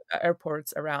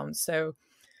airports around. So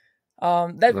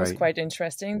that was quite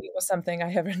interesting. It was something I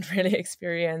haven't really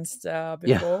experienced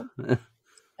before. Yeah.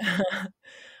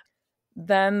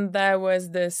 Then there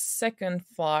was the second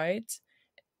flight.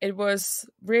 It was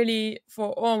really,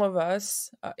 for all of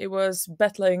us, it was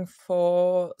battling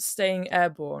for staying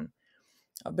airborne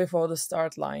before the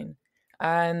start line.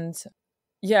 And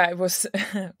yeah, it was,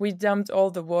 we dumped all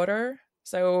the water.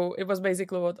 So it was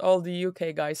basically what all the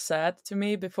UK guys said to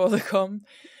me before the comp.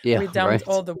 Yeah, we dumped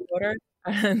all the water.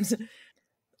 And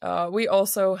we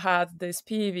also had this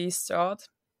PEV start.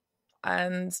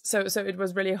 And so it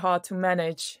was really hard to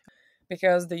manage,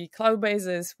 because the cloud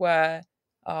bases were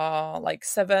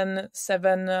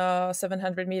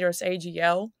 700 meters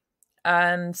AGL,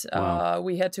 and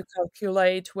we had to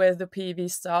calculate with the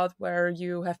PV start where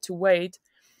you have to wait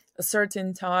a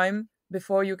certain time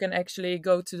before you can actually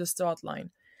go to the start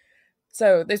line.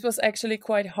 So this was actually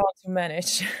quite hard to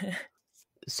manage.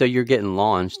 So you're getting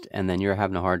launched, and then you're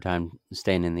having a hard time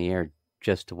staying in the air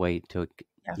just to wait till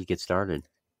you get started.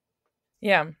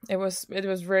 Yeah, it was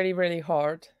really, really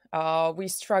hard. We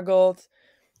struggled.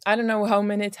 I don't know how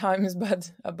many times,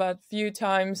 but about few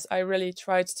times I really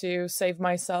tried to save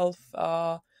myself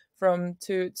from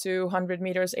 200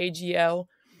 meters AGL.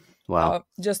 Wow.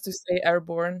 Just to stay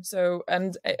airborne. So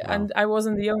and I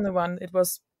wasn't the only one. It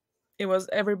was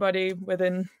everybody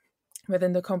within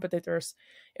the competitors.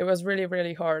 It was really,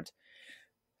 really hard.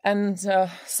 And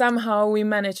somehow we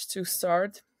managed to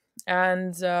start,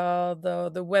 and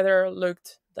the weather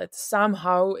looked that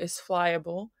somehow is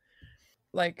flyable.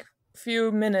 Like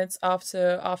few minutes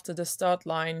after the start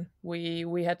line,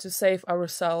 we had to save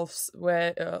ourselves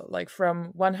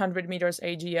from 100 meters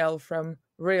AGL from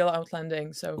real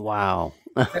outlanding. So wow.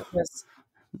 That was,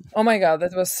 oh my god,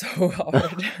 that was so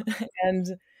hard. And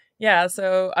yeah,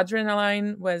 so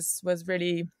adrenaline was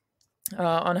really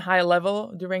on a high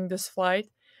level during this flight,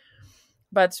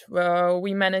 but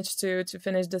we managed to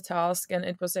finish the task, and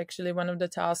it was actually one of the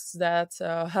tasks that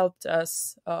helped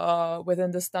us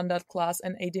within the standard class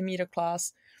and 80 meter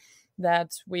class,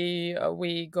 that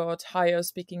we got higher,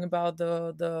 speaking about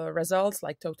the results,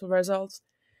 like total results.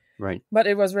 Right. But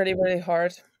it was really, really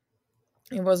hard.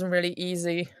 It wasn't really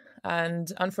easy. And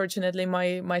unfortunately,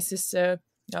 my sister,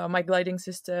 my gliding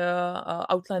sister,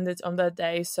 outlanded on that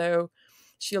day. So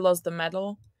she lost the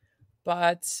medal.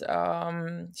 But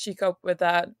she coped with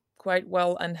that quite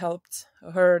well and helped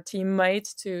her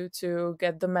teammate to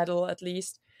get the medal at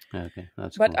least. Okay,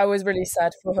 that's But cool. I was really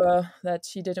sad for her that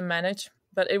she didn't manage.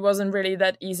 But it wasn't really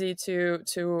that easy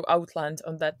to outland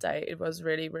on that day. It was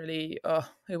really, really,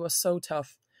 it was so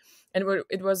tough. And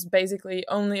it was basically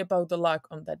only about the luck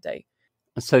on that day.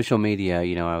 Social media,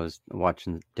 you know, I was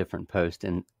watching different posts,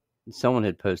 and someone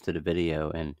had posted a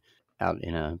video and out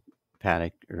in a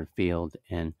paddock or field,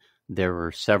 and there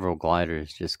were several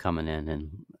gliders just coming in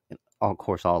and of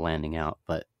course all landing out.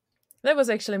 But that was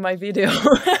actually my video.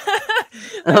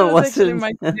 Oh, was actually it?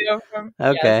 my video from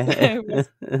Okay. Yes,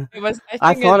 it was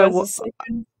I think thought it it was was. the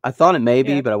second. I thought it may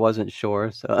be, Yeah. but I wasn't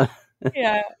sure. So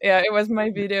Yeah, it was my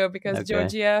video because Okay.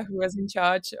 Georgia, who was in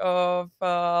charge of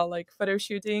like photo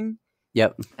shooting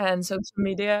Yep. and social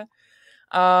media,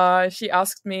 she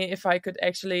asked me if I could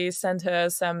actually send her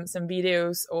some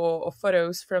videos or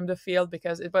photos from the field,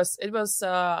 because it was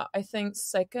I think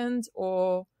second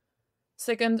or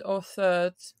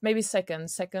third, maybe second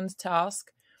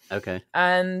task, Okay.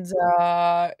 and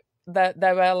that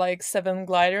there were like 7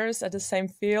 gliders at the same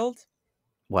field.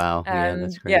 Wow. Yeah, And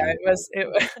that's crazy.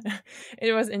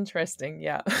 it was interesting.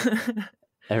 Yeah.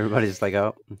 Everybody's like,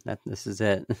 "Oh, this is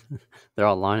it." They're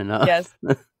all lining up. Yes.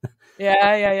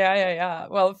 Yeah.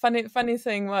 Well, funny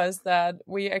thing was that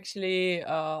we actually,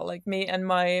 like me and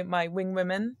my wing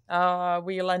women,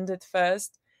 we landed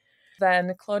first.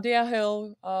 Then Claudia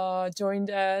Hill joined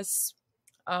us.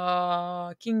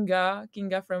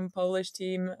 Kinga from Polish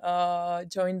team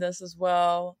joined us as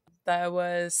well. There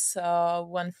was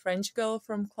one French girl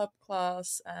from club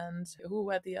class, and who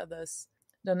were the others?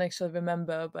 Don't actually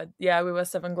remember, but yeah, we were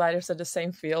 7 gliders at the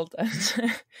same field,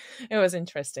 and it was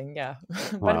interesting. Yeah,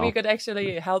 but we Wow. could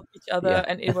actually help each other, Yeah.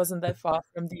 and it wasn't that far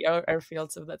from the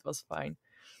airfield, so that was fine.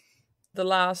 The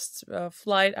last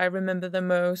flight I remember the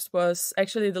most was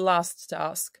actually the last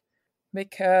task,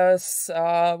 because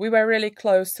we were really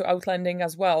close to outlanding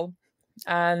as well,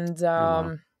 and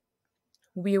Wow.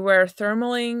 we were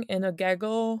thermaling in a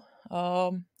gaggle.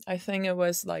 I think it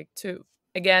was like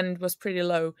it was pretty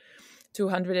low,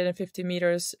 250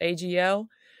 meters AGL.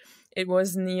 It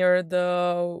was near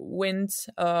the wind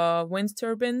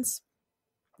turbines.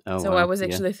 Oh, So wow. I was Yeah.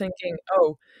 actually thinking,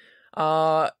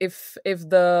 if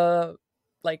the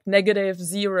like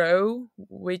 -0,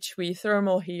 which we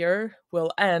thermal here,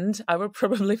 will end, I will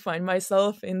probably find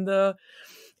myself in the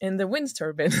wind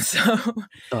turbine.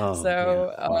 Oh,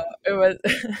 yeah. Wow.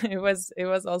 It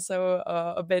was also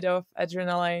a bit of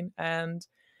adrenaline, and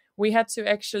we had to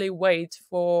actually wait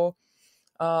for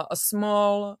a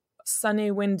small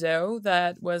sunny window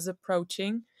that was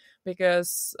approaching,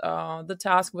 because the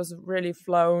task was really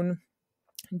flown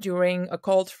during a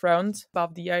cold front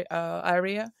above the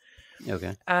area.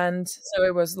 Okay. And so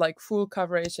it was like full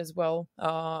coverage as well,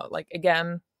 like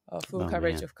again full Oh,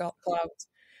 coverage man. of clouds.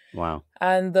 Wow.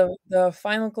 And the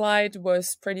final glide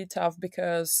was pretty tough,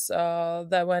 because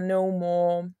there were no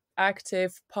more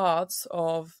active parts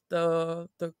of the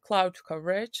cloud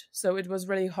coverage, so it was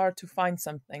really hard to find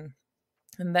something.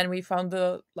 And then we found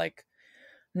the like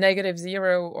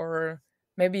 -0, or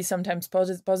maybe sometimes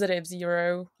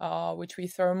 +0, which we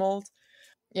thermaled.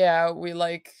 Yeah, we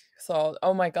like thought,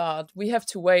 oh my god, we have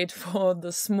to wait for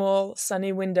the small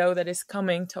sunny window that is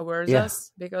coming towards Yeah.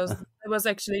 us, because there was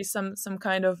actually some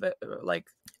kind of like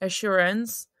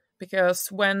assurance, because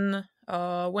when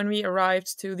we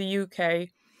arrived to the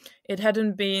UK, it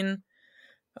hadn't been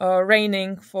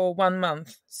raining for 1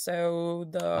 month, so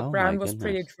the Oh, my ground was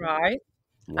pretty goodness. dry.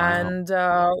 Wow. And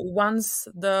once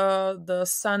the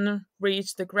sun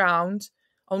reached the ground,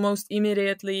 almost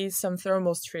immediately some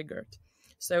thermals triggered.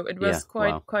 So it was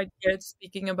Yeah. Wow. quite good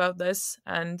speaking about this,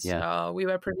 and Yeah. we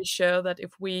were pretty sure that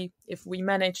if we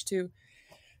managed to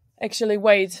actually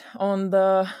wait on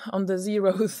the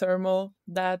 0 thermal,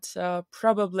 that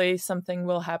probably something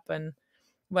will happen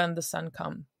when the sun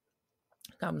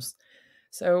comes.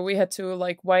 So we had to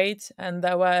like wait, and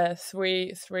there were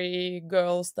three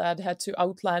girls that had to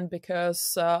outland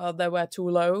because they were too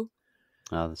low.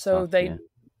 Oh, that's So tough. they Yeah.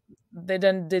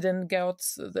 didn't get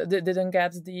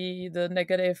the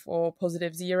negative or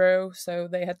 +0, so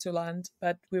they had to land.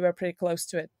 But we were pretty close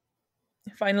to it.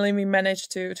 Finally, we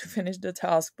managed to finish the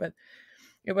task, but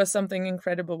it was something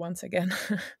incredible once again.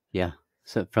 Yeah.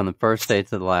 So from the first day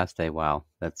to the last day, wow,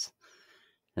 that's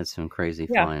some crazy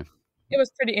Yeah. flying. It was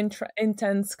pretty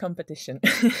intense competition.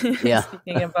 Yeah.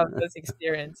 Speaking about those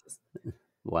experiences.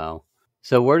 Wow.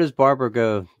 So where does Barbara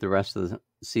go the rest of the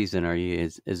season?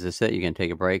 Is this it? You gonna take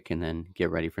a break and then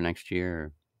get ready for next year,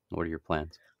 or what are your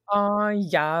plans?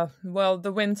 Yeah. Well,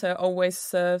 the winter always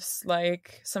serves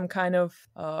like some kind of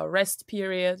rest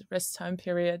time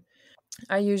period.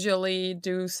 I usually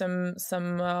do some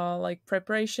like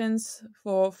preparations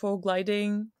for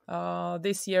gliding.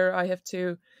 This year I have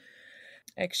to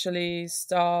actually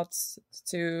start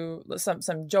to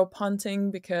some job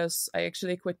hunting because I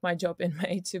actually quit my job in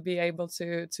May to be able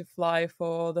to fly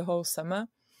for the whole summer.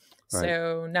 Right.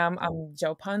 So now I'm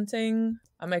job hunting.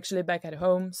 I'm actually back at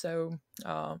home, so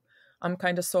I'm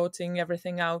kind of sorting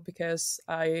everything out because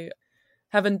I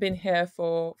haven't been here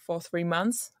for 3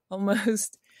 months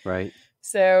almost. Right.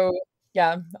 So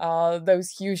yeah,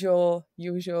 those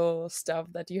usual stuff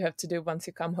that you have to do once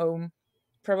you come home.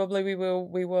 Probably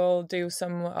we will do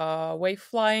some wave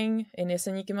flying in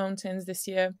Jeseniki Mountains this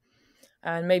year,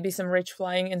 and maybe some ridge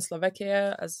flying in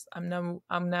Slovakia, as I'm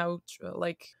now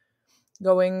like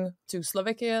going to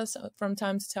Slovakia from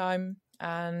time to time.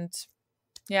 And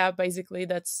yeah, basically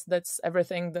that's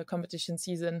everything. The competition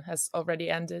season has already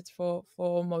ended for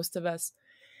most of us.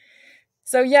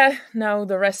 So yeah, now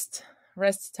the rest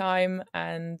time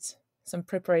and some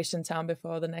preparation time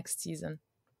before the next season.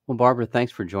 Well, Barbara,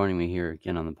 thanks for joining me here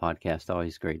again on the podcast.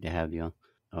 Always great to have you.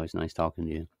 Always nice talking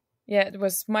to you. Yeah, it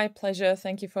was my pleasure.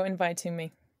 Thank you for inviting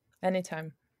me.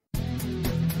 Anytime.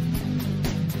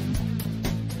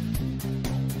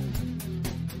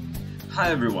 Hi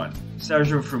everyone,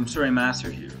 Sergio from Soaring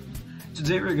Master here.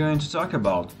 Today we're going to talk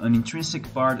about an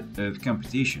intrinsic part of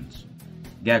competitions,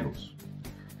 gaggles.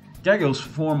 Gaggles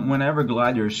form whenever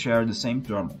gliders share the same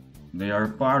thermal. They are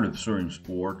part of soaring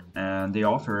sport and they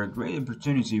offer a great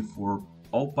opportunity for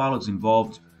all pilots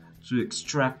involved to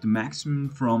extract the maximum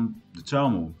from the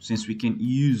thermal, since we can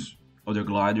use other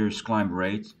gliders' climb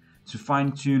rate to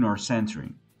fine-tune our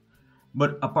centering.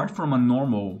 But apart from a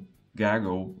normal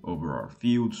gaggle over our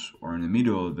fields or in the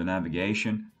middle of the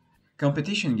navigation,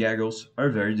 competition gaggles are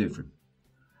very different.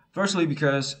 Firstly,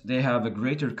 because they have a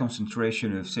greater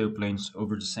concentration of sailplanes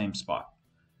over the same spot,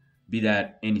 be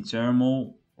that any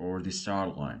thermal or the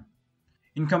start line.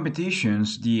 In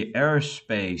competitions, the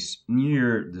airspace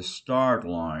near the start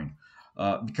line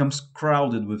becomes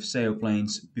crowded with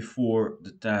sailplanes before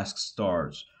the task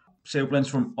starts. Sailplanes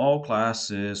from all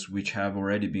classes which have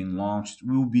already been launched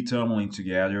will be thermaling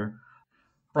together,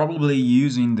 probably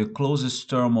using the closest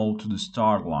thermal to the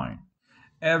start line.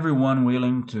 Everyone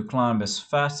willing to climb as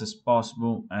fast as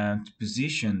possible and to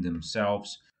position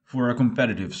themselves for a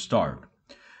competitive start.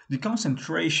 The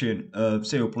concentration of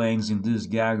sailplanes in these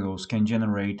gaggles can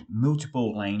generate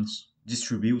multiple lanes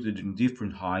distributed in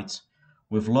different heights,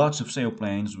 with lots of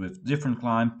sailplanes with different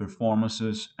climb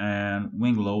performances and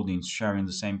wing loadings sharing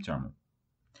the same thermal.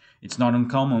 It's not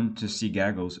uncommon to see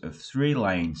gaggles of 3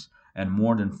 lanes and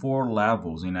more than 4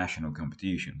 levels in national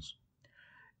competitions.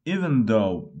 Even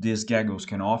though these gaggles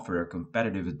can offer a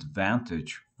competitive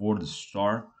advantage for the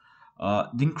star,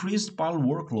 the increased pilot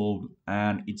workload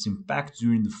and its impact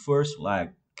during the first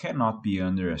leg cannot be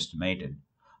underestimated,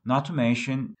 not to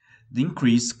mention the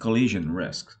increased collision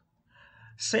risk.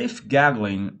 Safe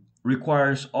gaggling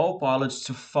requires all pilots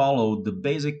to follow the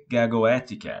basic gaggle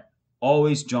etiquette.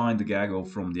 Always join the gaggle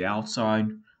from the outside,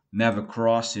 never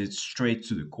cross it straight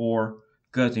to the core,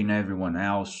 cutting everyone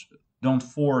else. Don't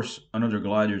force another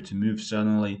glider to move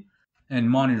suddenly, and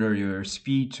monitor your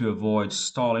speed to avoid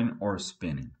stalling or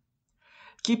spinning.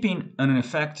 Keeping an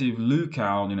effective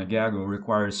lookout in a gaggle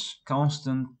requires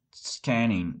constant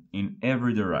scanning in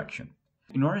every direction.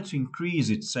 In order to increase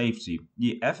its safety,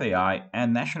 the FAI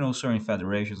and national soaring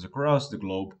federations across the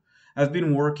globe have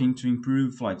been working to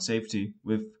improve flight safety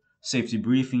with safety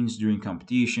briefings during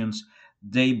competitions,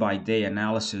 day-by-day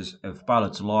analysis of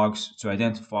pilots' logs to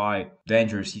identify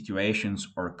dangerous situations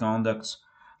or conducts,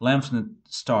 lengthened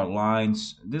start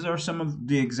lines. These are some of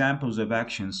the examples of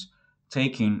actions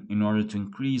taken in order to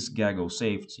increase gaggle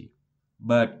safety.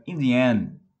 But in the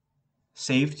end,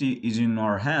 safety is in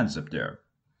our hands up there.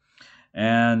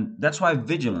 And that's why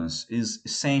vigilance is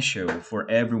essential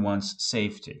for everyone's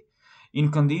safety.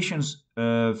 In conditions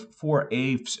of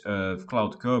 4/8 of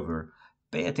cloud cover,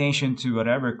 pay attention to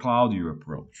whatever cloud you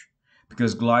approach,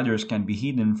 because gliders can be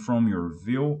hidden from your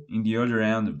view in the other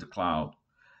end of the cloud.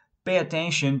 Pay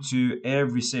attention to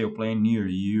every sailplane near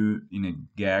you in a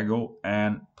gaggle,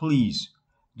 and please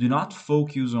do not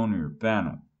focus on your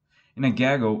panel. In a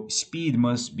gaggle, speed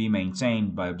must be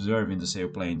maintained by observing the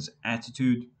sailplane's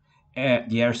attitude,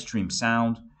 the airstream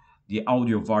sound, the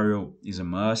audio variable is a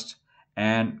must,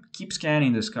 and keep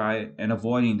scanning the sky and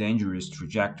avoiding dangerous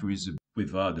trajectories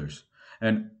with others.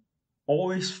 And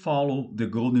always follow the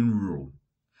golden rule.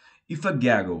 If a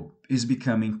gaggle is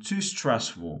becoming too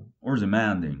stressful or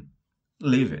demanding,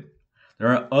 leave it. There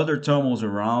are other tunnels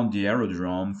around the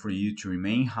aerodrome for you to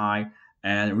remain high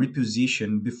and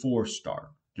reposition before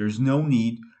start. There's no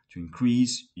need to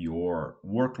increase your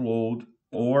workload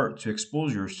or to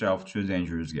expose yourself to a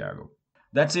dangerous gaggle.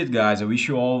 That's it, guys. I wish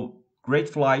you all great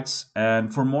flights,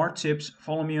 and for more tips,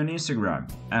 follow me on Instagram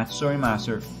at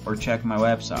SoaringMaster or check my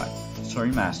website,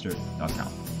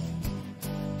 soaringmaster.com.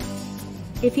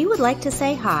 If you would like to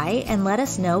say hi and let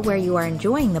us know where you are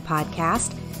enjoying the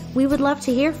podcast, we would love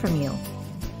to hear from you.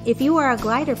 If you are a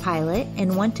glider pilot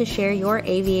and want to share your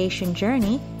aviation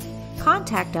journey,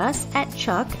 contact us at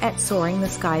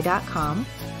chuck@soaringthesky.com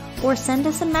or send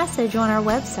us a message on our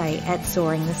website at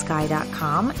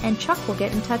soaringthesky.com and Chuck will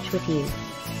get in touch with you.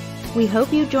 We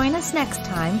hope you join us next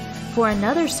time for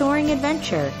another soaring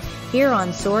adventure here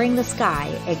on Soaring the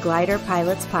Sky, a Glider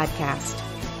Pilots podcast.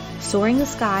 Soaring the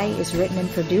Sky is written and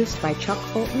produced by Chuck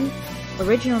Fulton.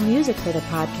 Original music for the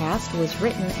podcast was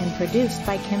written and produced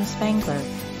by Kim Spangler.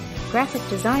 Graphic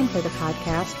design for the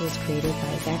podcast was created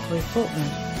by Zachary Fulton.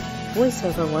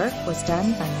 Voiceover work was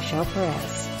done by Michelle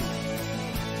Perez.